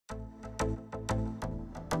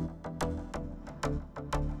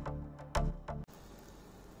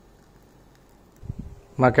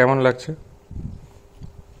মা কেমন লাগছে?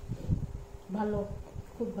 ভালো,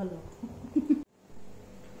 খুব ভালো।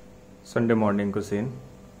 Sunday मर्निङको scene.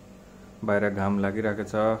 बाहिर घाम लागिरहेको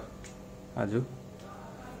छ।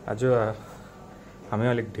 आज हामी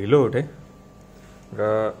अलिक ढिलो उठे र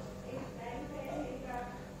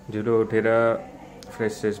ढिलो उठेर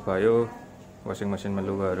फ्रेस भयो, वासिङ मसिनमा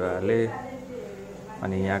लुगाहरू हाले।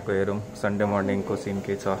 अनि यहाँको हेरौँ सन्डे मर्निङको सिन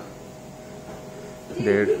के छ।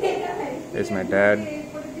 There is my dad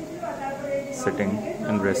sitting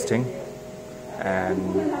and resting, and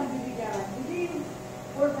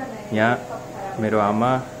यहाँ मेरो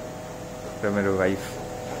आमा र मेरो wife.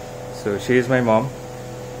 So she is my mom.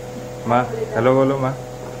 Ma, hello बोलो माँ।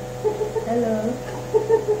 हेलो।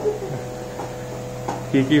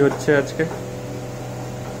 की হচ্ছে আজকে?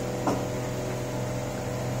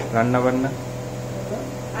 রান্না বান্না?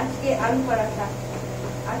 আজকে আলু পরাঠা।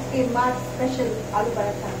 আজকে মার স্পেশাল আলু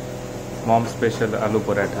পরাঠা। মম স্পেশাল আলু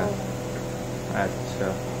পরাঠা। আচ্ছা,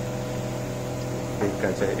 ঠিক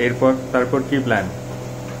আছে। এরপর তারপর কি প্ল্যান?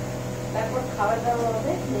 তারপর খাওয়া দাওয়া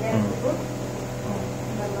হবে।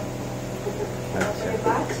 আচ্ছা।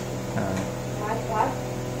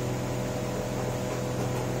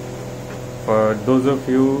 For those of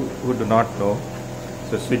you who do not know,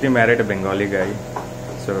 so Sweetie married a Bengali guy.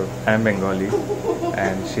 So I am Bengali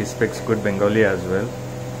and she speaks good Bengali as well.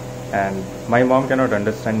 And my mom cannot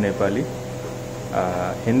understand Nepali.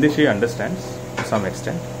 Hindi she understands to some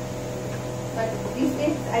extent. But these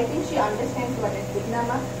days I think she understands what I speak.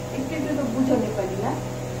 Nama, इसके लिए तो बुझो नेपाली ना?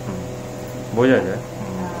 बुझा जाए.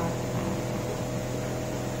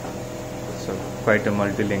 So quite a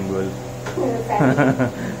multilingual.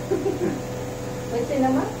 वैसे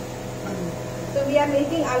नमा? So we are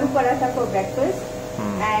making aloo paratha for breakfast,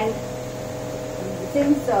 and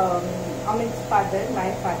since Amit's father, my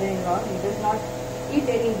father-in-law, he does not eat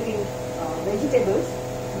any green vegetables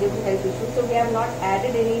due to health issues, so we have not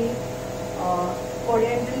added any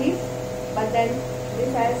coriander leaves, but then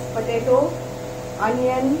this has potato,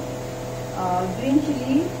 onion, green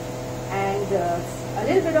chili, and a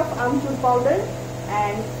little bit of amchur powder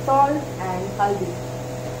and salt and haldi.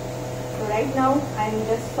 So right now I am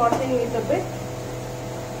just sauteing it a bit,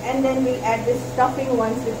 and then we'll add this stuffing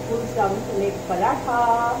once it cools down to make paratha.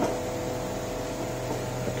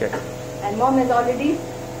 Okay. And mom has already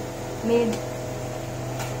made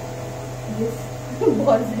this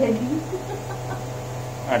balls ready.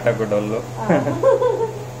 आटा को डल्लो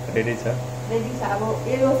ready छ। Ready छ। अब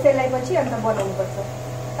यो रोस्टेलाई पछि अन्त बनाउनु पर्छ।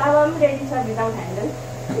 तावा पनि रेडी छ विदाउट ह्यान्डल।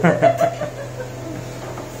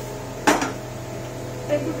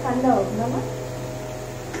 त्यति ठन्डा हो न?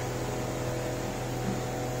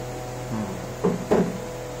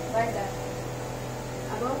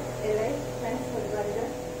 अब यसलाई ट्रान्सफर गरेर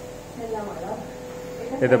सेलामा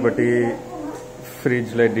यतापट्टि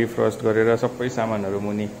फ्रिजलाई डिफ्रस्ट गरेर सबै सामानहरू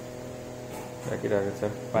मुनि राखिरहेको छ।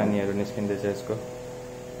 पानीहरू निस्किँदैछ यसको।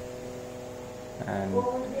 And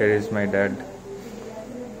here is my dad.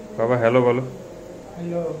 बाबा हेलो बोलो।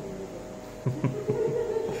 Hello.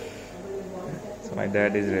 So my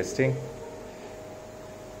dad is resting.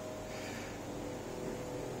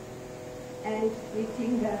 And we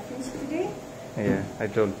cleaned the fish today. Yeah, I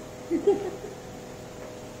told.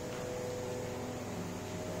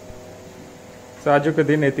 So आजको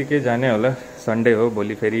दिन यतिकै जाने होला। सन्डे हो,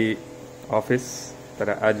 भोलि फेरि अफिस। तर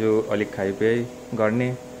आज अलिक खाइपिई गर्ने।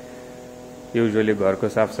 युजुअली घरको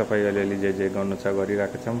साफसफाई अलिअलि जे गर्नु छ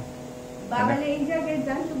गरिरहेको छौँ। बाबाले इन्डिया गेट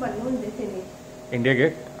जान्छु भन्नुहुँदै थियो नि। इन्डिया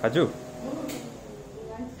गेट आज?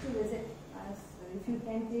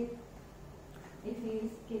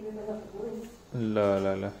 ल ल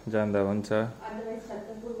ल जाँदा हुन्छ।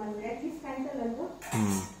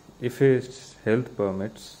 If is health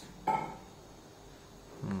पर्मिट्स।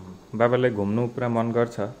 बाबालाई घुम्नु पुरा मन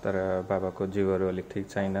गर्छ, तर बाबाको जिउहरू अलिक ठिक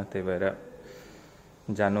छैन, त्यही भएर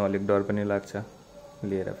जानु अलिक डर पनि लाग्छ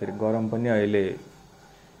लिएर। फेरि गरम पनि अहिले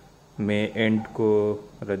मे एन्डको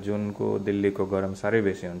र जुनको दिल्लीको गरम साह्रै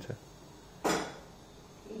बेसी हुन्छ।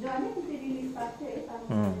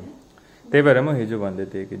 त्यही भएर म हिजो भन्दै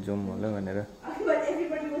थिएँ कि जाउँ होला भनेर।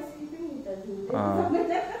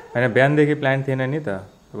 होइन, बिहानदेखि प्लान थिएन नि त।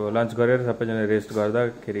 अब लन्च गरेर सबैजना रेस्ट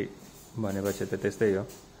गर्दाखेरि भनेपछि त त्यस्तै हो।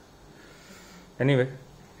 एनिवे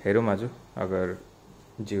हेरौँ आज, अगर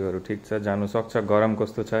जिउहरू ठिक छ जानु सक्छ। गरम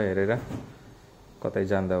कस्तो छ हेरेर कतै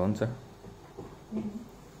जाँदा हुन्छ।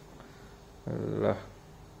 ल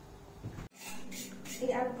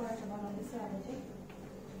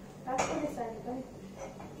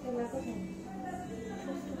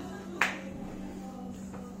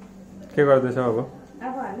के गर्दैछ अब?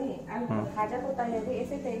 अब हामी खाजाको तयारी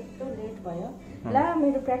यसै त यस्तो लेट भयो। ला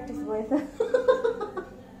मेरो प्र्याक्टिस भयो त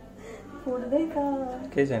फुट्दै त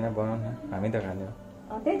केही छैन, बनाउन हामी त खाने हो।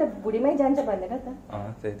 त्यही त भुँडीमै जान्छ भनेर त।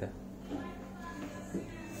 त्यही त।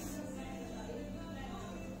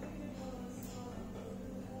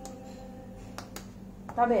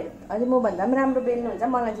 तपाईँहरू अझै मभन्दा पनि राम्रो बेल्नुहुन्छ,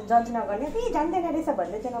 मलाई चाहिँ जज नगर्ने, के जान्दैन रहेछ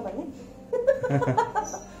भन्दै चाहिँ नभन्ने।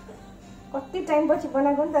 कति टाइमपछि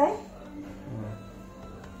बनाएको नि त है,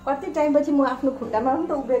 कति टाइमपछि म आफ्नो खुट्टामा पनि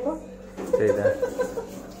त उभिएको।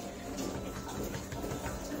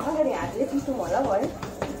 अगाडि हातले पिसौँ होला भयो,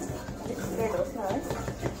 रेड होस् न है,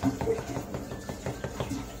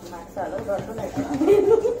 माक्छ होला डरको लाग्छ।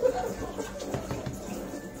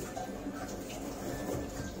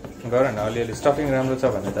 गर न, अलिअलि स्टफिङ राम्रो छ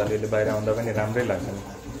भने त अलिअलि बाहिर आउँदा पनि राम्रै लाग्छ नि।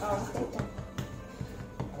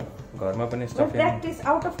 घरमा पनि स्टफिङ प्र्याक्टिस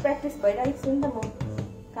आउट अफ प्र्याक्टिस भइरहेको छु नि त म,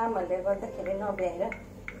 कामहरूले गर्दाखेरि नभ्याएर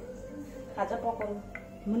खाजा पकाउनु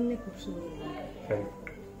मुन्ने खुबसुरत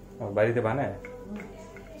बारी त भाना है।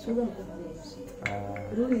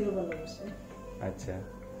 अच्छा,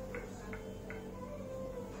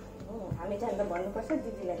 हामी चाहिँ अन्त भन्नुपर्छ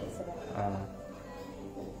दिदीलाई त्यसो भए।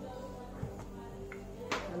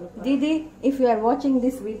 दिदी, if you are watching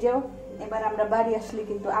this video, এবার আমরা বাড়ি আসলে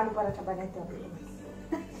কিন্তু আলু পরোটা বানাইতে হবে।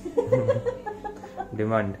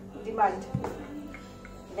 ডিমান্ড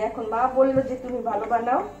এখন মা বললো যে তুমি ভালো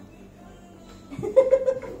বানাও,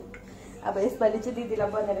 अब यसपालि चाहिँ दिदीलाई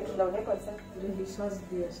बनाएर खिलाउनै पर्छ।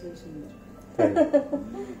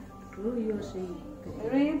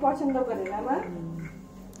 रुई पसन्द गरेन आमा।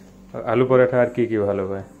 আলু পরোটা আর কি কি ভালো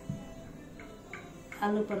হয়?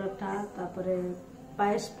 আলু পরোটা, তারপরে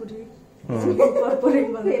পায়েস পুরি, পরপরে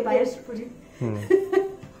বলে পায়েস পুরি,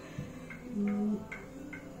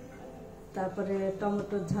 তারপরে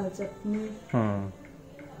টমেটো ঝাল চাটনি,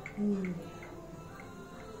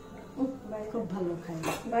 খুব ভালো খাই,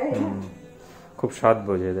 খুব স্বাদ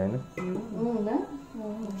বোঝে, তাই না?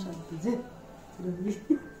 খুব স্বাদ বোঝে।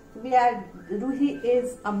 Ruhi is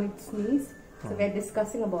Amit's niece, so we are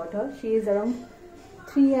discussing about her. She is around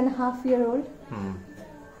 3.5-year-old.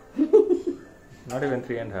 Not even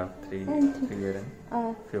 3.5, 3 years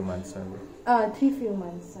and few months only. 3 few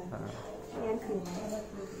months. 3 and few months.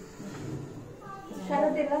 Shall I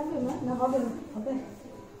take that film? No, how will okay.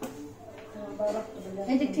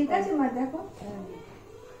 এই যে ঠিক আছে মা, দেখো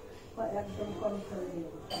একদম কম করে দিও।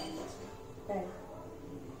 তাই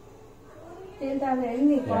তেলটা আমরা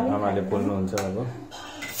এমনি কম আমালে পোল্नु हुन्छ अब।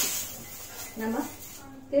 না মা,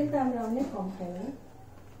 তেলটা আমরা অনেক কম খাই না,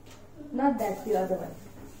 not that the other one.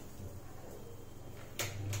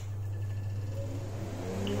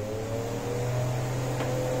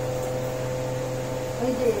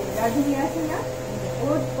 ওই যে রাজুনি আছে না, ও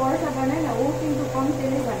পরোটা বানায় না, ও কিন্তু কম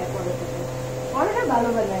তেলে বানায় পরোটা ভালো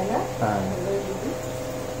বানায় না।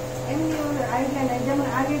 এমনি ওর আইডিয়া নাই, যেমন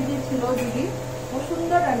আগের যে ছিল দিদি, ও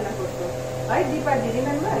সুন্দর রান্না করতো, right? দীপা দিদি,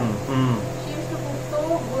 remember? She used to cook so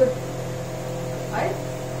good, right?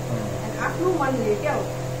 And आफ्नो मनले क्या हो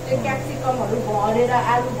त्यो क्याप्सिकमहरू भरेर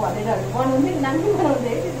आलु भरेरहरू बनाउँदै नानी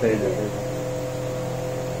बनाउँदै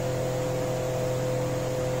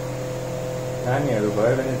नानीहरू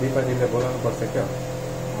भयो भने दिपाजीले बोलाउनु पर्छ क्या?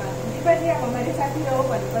 दिपाजी अब मेरो साथी हो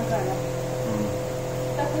भन्नुपर्छ होला।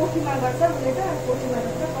 त कोठीमा गर्छ उसले, त कोठीमा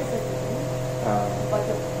गर्छ कसरी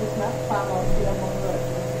बच्चा उसमा farm हाउसतिर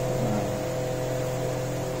महँगोहरू।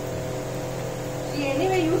 She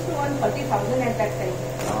anyway used to earn 30,000 at that time.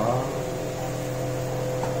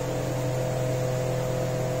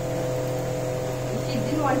 She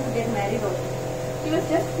didn't want to get married also. She was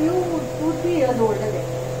just 2-3 years older than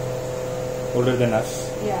me. Older than us?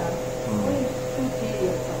 Yeah, only 2-3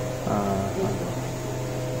 years.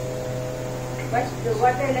 But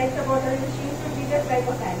what I liked about her is she used to treat us like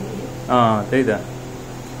a family. त्यही त।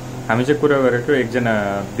 हामी चाहिँ कुरा गरेको एकजना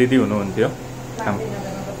दिदी हुनुहुन्थ्यो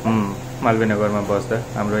मालवीनगरमा बस्दा,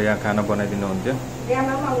 हाम्रो यहाँ खाना बनाइदिनुहुन्थ्यो।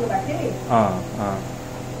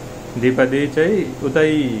 दिपा दिदी चाहिँ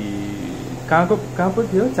उतै कहाँ पो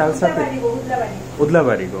थियो? चालसापे,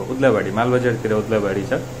 उद्लाबाडी मालबजारतिर उद्लाबाडी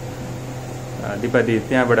छ। दिपा दिदी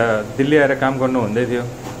त्यहाँबाट दिल्ली आएर काम गर्नु हुँदै थियो,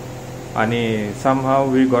 अनि somehow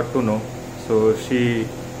we got to know, so she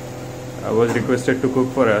was requested to cook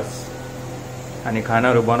for us. अनि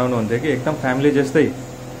खानाहरू बनाउनु हुन्थ्यो कि एकदम फ्यामिली जस्तै,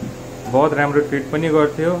 बहुत राम्रो ट्रिट पनि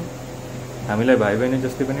गर्थ्यो, हामीलाई भाइ बहिनी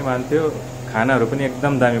जस्तै पनि मान्थ्यो, खानाहरू पनि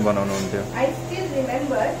एकदम दामी बनाउनु हुन्थ्यो। I still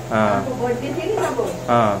remember हाम्रो बर्थडे थियो नि तब,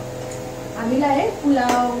 हामीलाई है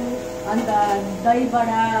पुलाउ, अन्त दही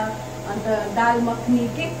बडा, अन्त दाल मखनी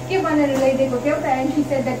के बनाएर ल्याइदिएको थियो त। एन्ड शी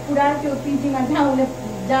सेड दैट पुरा त्यो पिजीमा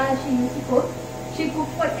जहाँ she used to cook, She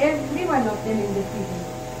cooked for every one of them in the kitchen.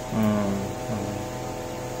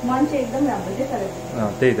 मान्छे एकदम राम्रो थियो तर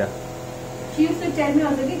त्यही त She used to tell me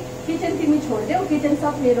also कि किचन तिमी छोड्देऊ किचन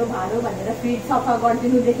सब मेरो भाँडो भनेर फ्रिज सफा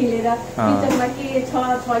गरिदिनुदेखि लिएर किचनमा के छ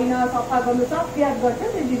छैन सफा गर्नु सब याद गर्छ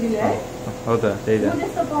नि दिदीले है हो त त्यही त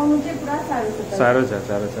त्यस्तो पाउनु चाहिँ पुरा साह्रो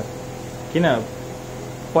छ किन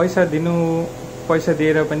पैसा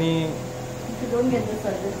दिएर पनि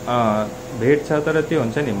भेट छ तर त्यो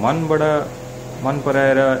हुन्छ नि मनबाट मन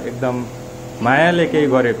पराएर एकदम मायाले केही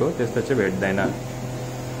गरेको त्यस्तो चाहिँ भेट्दैन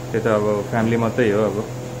त्यो त अब फ्यामिली मात्रै हो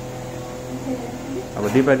अब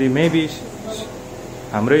दिपादी मेबी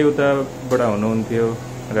हाम्रै उताबाट हुनुहुन्थ्यो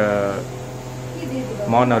र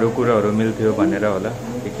मनहरू कुराहरू मिल्थ्यो भनेर होला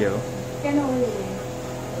के हो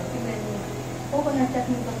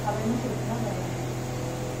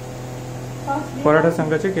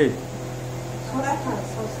पराठासँग चाहिँ केही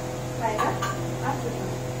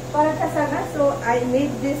Paratha so I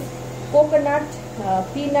made this coconut,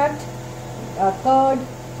 peanut, curd,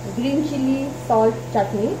 green chili, salt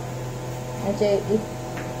chutney. And it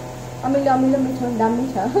amila means dummy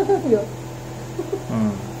cha. So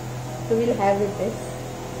we'll have with this.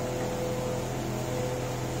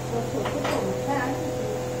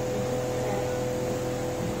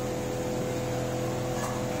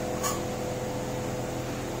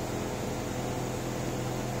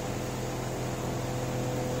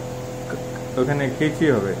 ওখানে কি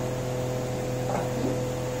হবে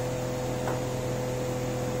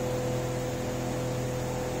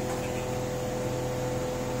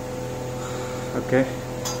ओके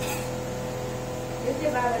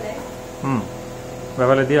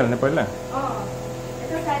बाबालाई दिइहाल्ने पहिला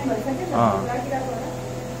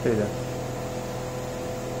त्यही त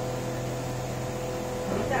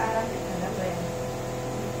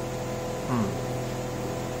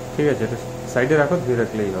ঠিক আছে এটা সাইডে রাখো ধুয়ে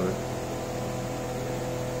রাখলেই হবে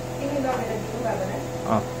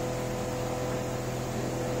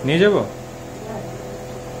নিয়ে যাব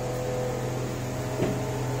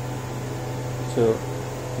So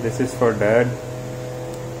this is for dad.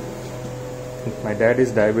 My dad is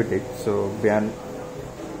diabetic, so बिहान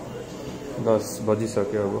 10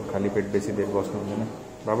 बजिसक्यो अब खाली पेट बेसी देर बस्नु हुँदैन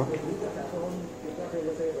बाबा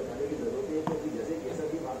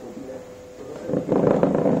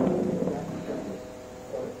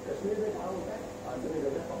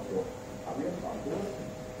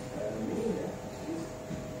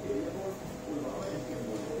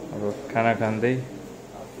अब खाना खाँदै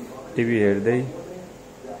टिभी हेर्दै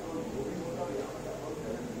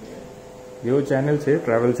यो च्यानल चाहिँ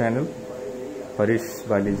ट्राभल च्यानल हरीश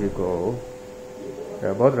बालीजीको हो र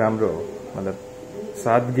बहुत राम्रो हो मतलब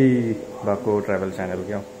सादगी भएको ट्राभल च्यानल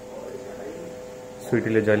क्या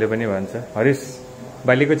स्विटीले जहिले पनि भन्छ हरीश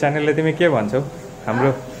बालीको च्यानललाई तिमी के भन्छौ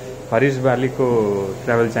हाम्रो हरीश बालीको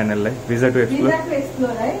ट्राभल च्यानललाई भिजा टु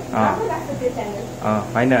एक्सप्लोर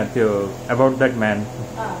होइन त्यो अबाउट द्याट म्यान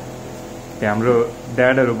हाम्रो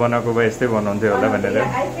ड्याडहरु बनाएको भए यस्तै बनाउँथ्यो होला भनेर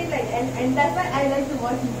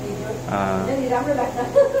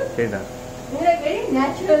त्यही त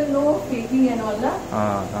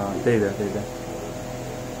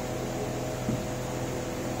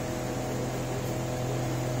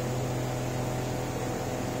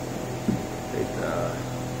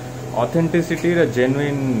अथेन्टिसिटी र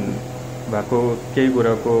जेन्युइन भएको केही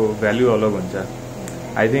कुराको भ्यालु अलग हुन्छ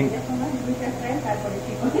आई थिंक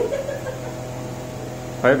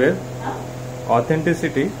है बे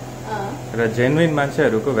अथेन्टिसिटी र जेन्युइन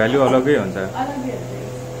मान्छेहरुको भ्यालु अलगै हुन्छ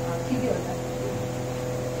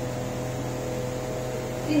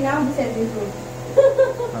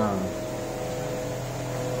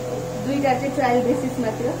दुईटा चाहिँ ट्रायल बेसिसमा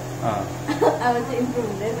थियो अब चाहिँ इम्प्रुभ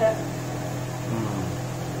हुँदैछ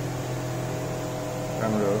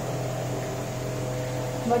राम्रो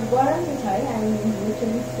बट गरम चाहिँ छ है हामी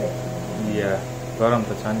लिटरली स्वेट या गरम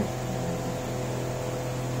त छ नि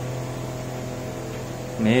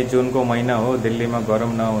मे जून को महीना हो दिल्ली में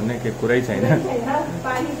गरम नहुने के कुरै छैन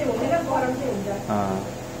पानी चाहिँ हुँदैन गरम चाहिँ हुन्छ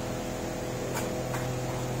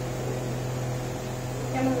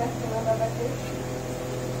केमा लाग्छ बाबा चाहिँ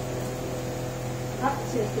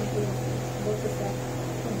अच्छा त्यो बहुत अच्छा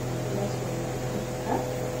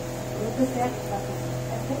बहुत अच्छा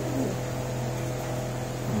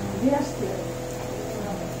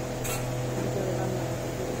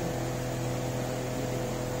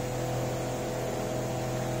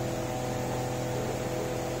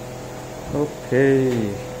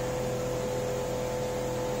Okay.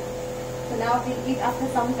 So now we'll eat after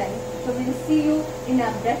some time. So we'll see you in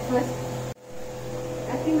our breakfast.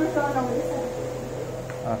 I think we're all on this side.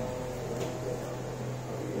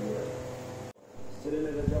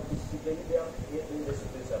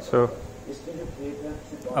 So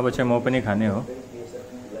अब चाहिँ म पनि खाने हो.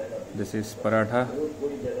 This is paratha.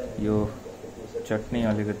 यो चटनी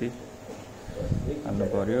अलिकति हाल्नु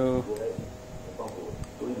पर्यो.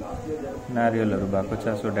 नारियलहरू भएको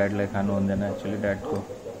छ. सो ड्याडलाई खानु हुँदैन. एक्चुअली ड्याडको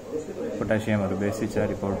पोटासियमहरू बेसी छ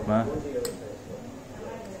रिपोर्टमा.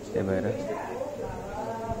 त्यही भएर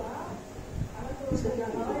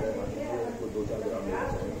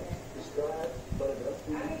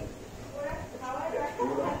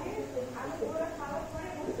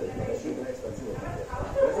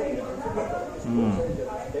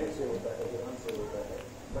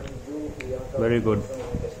very good.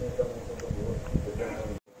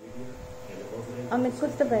 अमित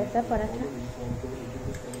कस्तो भएछ पराठा?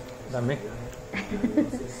 दामी.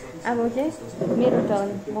 अब चाहिँ मेरो टर्न.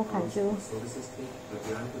 म खान्छु.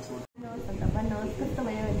 भन्नुहोस् कस्तो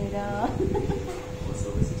भयो भनेर.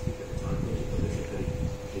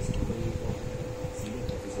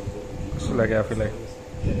 कस्तो लाग्यो आफूलाई?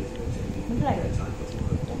 हुन्छ लाग्यो.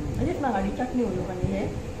 यसमा हरी चटनी हुनुपर्ने है.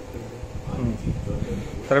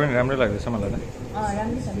 तर पनि राम्रै लाग्दैछ मलाई त.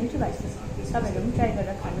 राम्रै छ. मिठो भएको छ. तपाईँहरू पनि ट्राई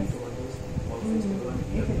गरेर खानुहोस्.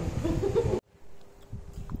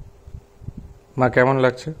 মা কেমন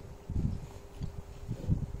লাগছে?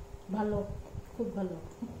 ভালো, খুব ভালো।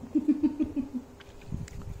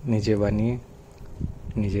 নিজে বানিয়ে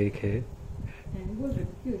নিজেই খেয়ে বলবেন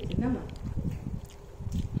কি হচ্ছে না মা?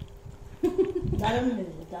 দারুণ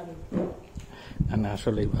হয়েছে, দারুণ। না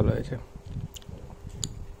আসলেই ভালো হয়েছে।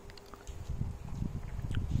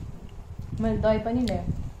 मैले दही पनि ल्याएँ।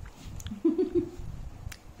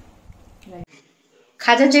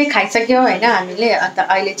 खाजा चाहिँ खाइसक्यो होइन हामीले। अन्त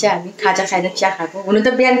अहिले चाहिँ हामी खाजा खाएर चिया खाएको। हुनु त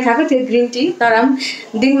बिहान खाएको थियो ग्रिन टी, तर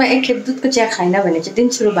दिनमा एक खेप दुधको चिया खाएन भने चाहिँ दिन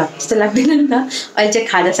सुरु भएको जस्तो लाग्दैन नि त। अहिले चाहिँ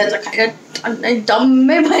खाजा साजा खाएर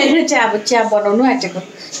डम्मै भएर चाहिँ अब चिया बनाउनु आँटेको।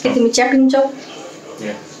 के तिमी चिया पिन्छौ?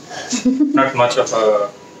 Not much of a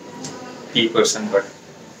tea person, but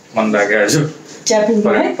मन लाग्यो आज चिया पिन्नु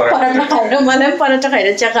है। पराठा खाएर मलाई पनि पराठा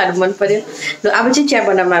खाएर चिया खानु मन पर्यो। ल अब चाहिँ चिया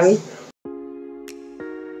बनाऊँ हामी।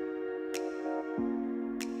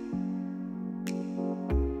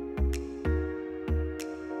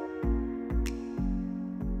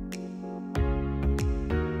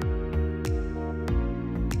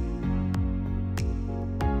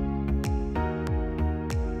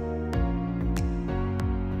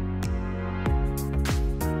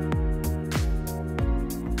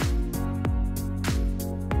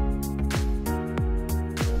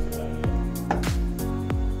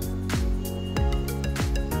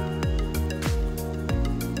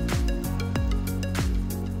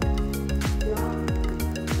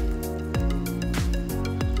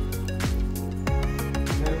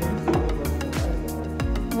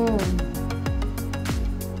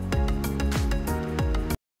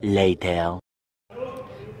 Later.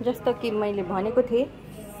 जस्तो कि मैले भनेको थिएँ,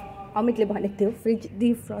 अमितले भनेको थियो फ्रिज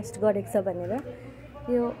डिफ्रस्ट गरेको छ भनेर।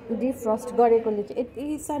 यो डिफ्रस्ट गरेकोले चाहिँ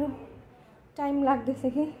यति साह्रो टाइम लाग्दैछ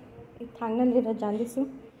कि थाङ्ना लिएर जाँदैछु।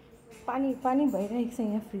 पानी पानी भइरहेको छ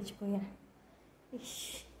यहाँ फ्रिजको यहाँ।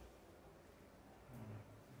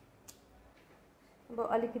 अब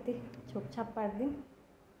अलिकति छोपछाप पारिदिउँ।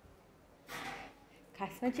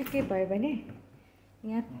 खासमा चाहिँ के भयो भने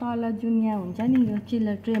यहाँ तल जुन यहाँ हुन्छ नि यो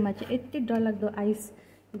चिल्लर ट्रेमा चाहिँ यति डरलाग्दो आइस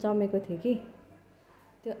जमेको थियो कि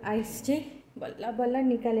त्यो आइस चाहिँ बल्ल बल्ल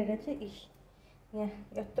निकालेर चाहिँ यहाँ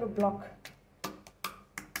यत्रो ब्लक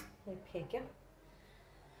फ्याँक्यो।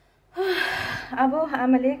 अब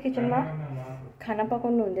आमाले किचनमा खाना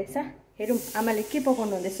पकाउनु हुँदैछ। हेरौँ आमाले के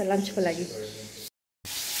पकाउनु हुँदैछ लन्चको लागि।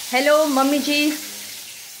 हेलो मम्मी जी,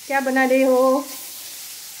 क्या बना रहे हो?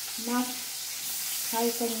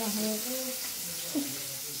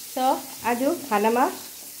 तो आज खानामा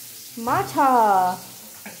माछा।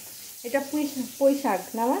 एउटा पोइ साग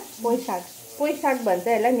नामा पोइ साग भन्छ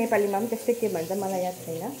यसलाई। नेपालीमा पनि त्यस्तै के भन्छ मलाई याद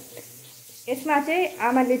छैन। यसमा चाहिँ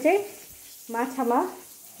आमाले चाहिँ माछामा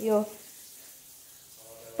यो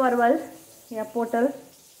परवल या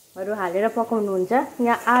पोटलहरू हालेर पकाउनुहुन्छ।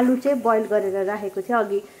 यहाँ आलु चाहिँ बोइल गरेर राखेको थियो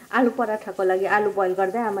अघि आलु पराठाको लागि। आलु बोइल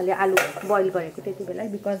गर्दै आमाले आलु बोइल गरेको त्यति बेला,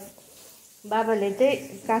 बिकज बाबाले चाहिँ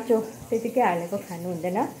काँचो त्यतिकै हालेको खानु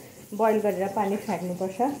हुँदैन, बोइल गरेर पानी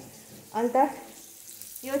फ्याँक्नुपर्छ। अन्त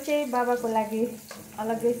यो चाहिँ बाबाको लागि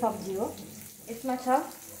अलग्गै सब्जी हो। यसमा छ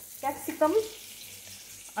क्याप्सिकम,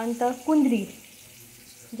 अन्त कुन्द्री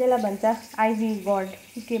जसलाई भन्छ आइभी गॉड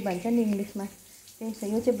के भन्छ नि इङ्ग्लिसमा, त्यही छ।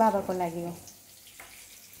 यो चाहिँ बाबाको लागि हो।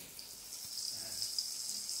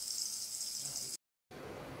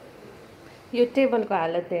 यो टेबलको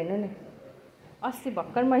हालत हेर्नु नि। अस्ति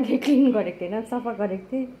भर्खर मैले क्लिन गरेको थिएन, सफा गरेको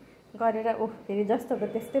थिएँ। गरेर फेरि जस्तोको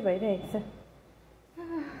त्यस्तै भइरहेको छ।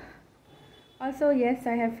 Also, yes,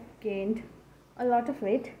 I have gained a lot of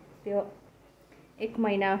weight. त्यो एक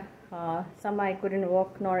महिना सम्म I couldn't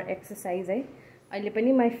walk nor exercise है. अहिले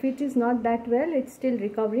पनि my feet is not that well. It's still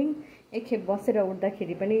recovering. एकखेप बसेर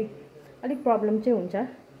उठ्दाखेरि पनि अलिक प्रब्लम चाहिँ हुन्छ.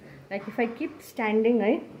 Like if I keep standing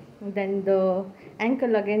है, then the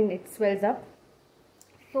ankle again it swells up.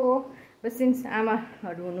 So, but since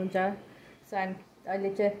आमाहरू हुनुहुन्छ, so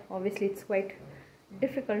अहिले चाहिँ obviously it's quite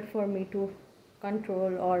difficult for me to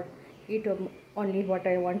control or eat only what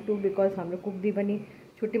I want to, because हाम्रो कुक्दी पनि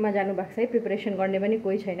छुट्टीमा जानु भएको छ है, प्रिपरेसन गर्ने पनि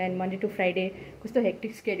कोही छैन. एन्ड मन्डे टु फ्राइडे कस्तो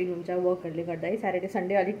हेक्टिक स्केड्युल हुन्छ वर्कहरूले गर्दा है. स्याटरडे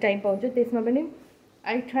सन्डे अलिक टाइम पाउँछु, त्यसमा पनि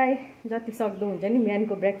आई ट्राई जति सक्दो हुन्छ नि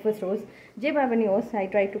बिहानको ब्रेकफास्ट होस् जेमा पनि होस्, I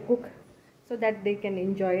try to cook so that they can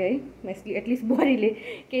enjoy है. एटलिस्ट बुहारीले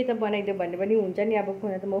केही त बनाइदियो भन्ने पनि हुन्छ नि. अब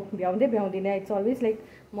कुनै त म भ्याउँदिनँ. It's always like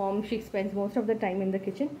momo C spends most of the time in the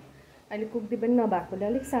kitchen. अहिले कुक्दी पनि नभएकोले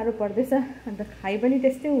अलिक साह्रो पर्दैछ. अन्त खाइ पनि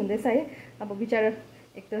त्यस्तै हुँदैछ है. अब बिचरा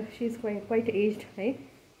एक त सी इज क्वाइट एज्ड है.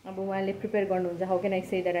 अब उहाँले प्रिपेयर गर्नुहुन्छ. How can I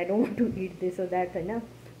say that I don't want to it this oh that होइन.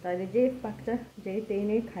 त अहिले जे पाक्छ त्यही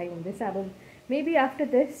नै खाइ हुँदैछ. अब मेबी आफ्टर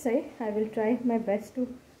दिस है I will try my best to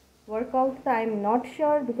workout. त I am not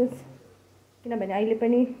sure because किनभने अहिले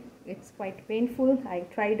पनि it's quite painful. I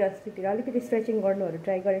tried अस्तितिर अलिकति स्ट्रेचिङ गर्नुहरू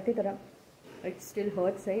ट्राई गरेको थिएँ, तर इट्स स्टिल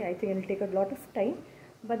हर्ट्स है. I think it take a lot of time.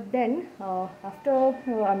 But then after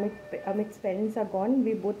अमित's parents are gone,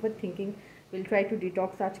 we both were thinking we'll try to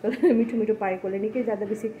detox. आजकल मिठो मिठो पाएकोले निकै ज्यादा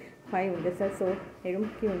बेसी खुवाइ हुँदैछ. सो हेरौँ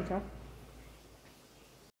के हुन्छ.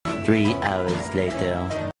 3 hours later.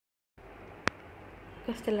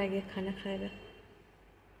 कस्तो लाग्यो खाना खाएर?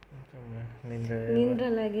 निन्द्रा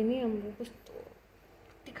लाग्यो नि. अब कस्तो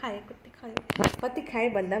कति खाएँ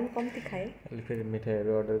भन्दा पनि कम्ती खाएँ. अहिले फेरि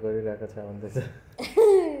मिठाईहरू अर्डर गरिरहेको छ भन्दैछ.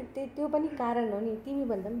 त्यो पनि कारण हो नि.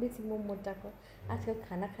 तिमीभन्दा पनि बेसी म मोटाको. आजकल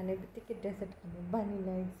खाना खाने बित्तिकै डेजर्ट खानु बानी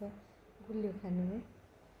लागेको छ. गुलियो खानुमा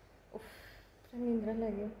उफ पुरा निन्द्रा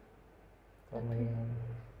लाग्यो.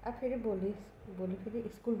 अब फेरि भोलि फेरि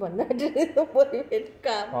स्कुल भन्दा भोलि फेरि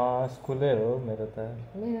काम. स्कुलै हो मेरो त.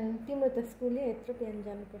 तिम्रो त स्कुलै यत्रो बिहान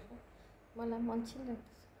जानुपर्छ. मलाई मान्छे लाग्छ.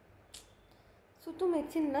 सुतौँ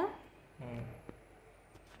एकछिन ल.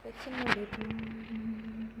 एकछिनमा भेटौँ.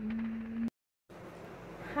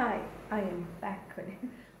 High I am back.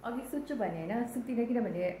 अघि सुत्छु भने होइन सुत्दिनँ,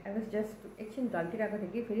 किनभने आई वाज जस्ट एकछिन ढल्किरहेको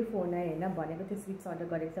थिएँ कि फेरि फोन आयो होइन, भनेको थियो स्विट्स अर्डर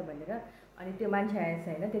गरेको छ भनेर. अनि त्यो मान्छे आएछ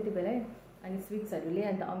होइन त्यति बेलै. अनि स्विट्सहरूले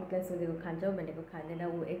अन्त अमितलाई सोधेको खान्छौ भनेको खाँदैन.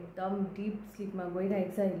 ऊ एकदम डिप स्लिपमा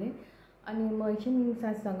गइरहेको छ अहिले. अनि म एकछिन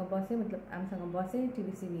सासूसँग बसेँ, मतलब आमासँग बसेँ,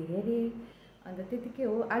 टिभी हेरेँ. अन्त त्यतिकै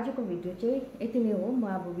हो. आजको भिडियो चाहिँ यति नै हो. म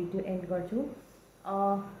अब भिडियो एन्ड गर्छु.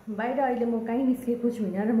 बाहिर अहिले म कहीँ निस्केको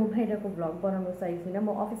छुइनँ र म बाहिरको भ्लग बनाउनु सकेको छुइनँ. म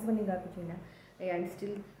अफिस पनि गएको छुइनँ. I am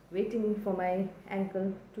still waiting for my ankle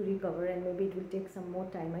to recover and maybe it will take some more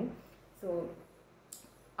time है. सो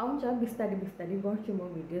आउँछ बिस्तारै गर्छु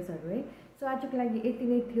म भिडियोजहरू है. सो आजको लागि यति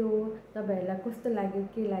नै थियो. तपाईँहरूलाई कस्तो लाग्यो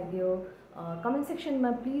के लाग्यो comment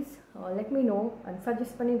सेक्सनमा please let me know. अनि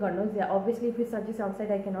सजेस्ट पनि गर्नुहोस्. या obviously if you suggest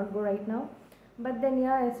outside I can not go right now, but then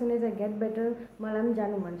yeah as soon as I get better. मलाई पनि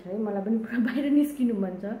जानु मन छ है. मलाई पनि पुरा बाहिर निस्किनु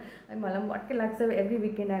मन छ. अनि मलाई पनि भट्कै लाग्छ. Every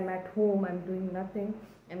weekend I am at home, I am doing nothing.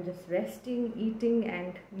 I am just resting, eating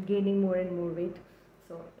and gaining more and more weight.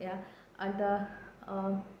 So yeah,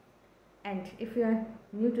 and if you are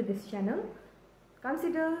new to this channel,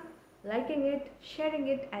 consider liking it, sharing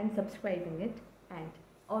it and subscribing it, and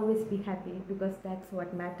always be happy because that's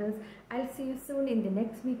what matters. I'll see you soon in the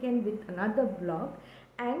next weekend with another vlog.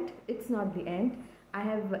 And it's not the end. I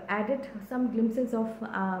have added some glimpses of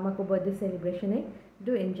Mako birthday celebration.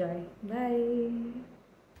 Do enjoy. Bye.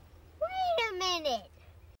 Wait a minute.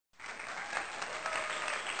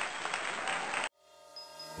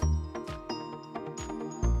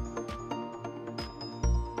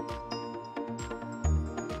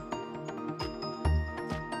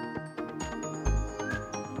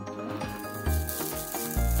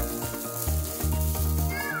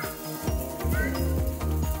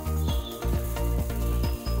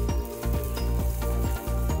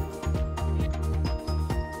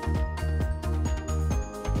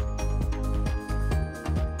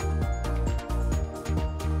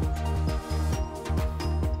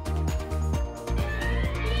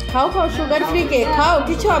 खाओ sugar free cake खाओ.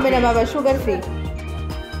 किछु हबे ना बाबा, sugar free.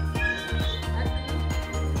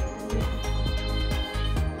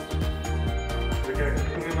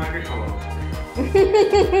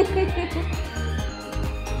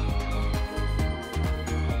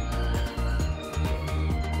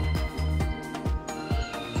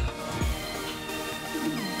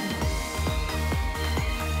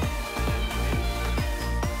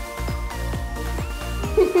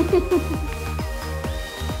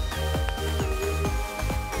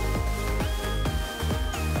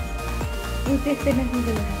 দেখতে না কি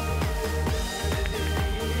বলে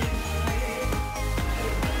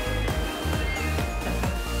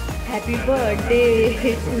हैप्पी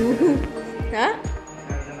बर्थडे टू हाँ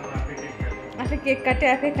अच्छा केक काटे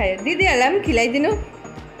आके खाए दीदी अलाम खिलाई दिनो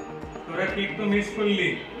तोरा केक तो मिस कर ली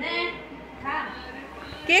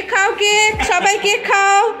केक खाओ केक सबाई केक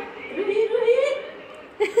खाओ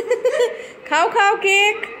खाओ खाओ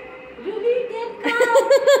केक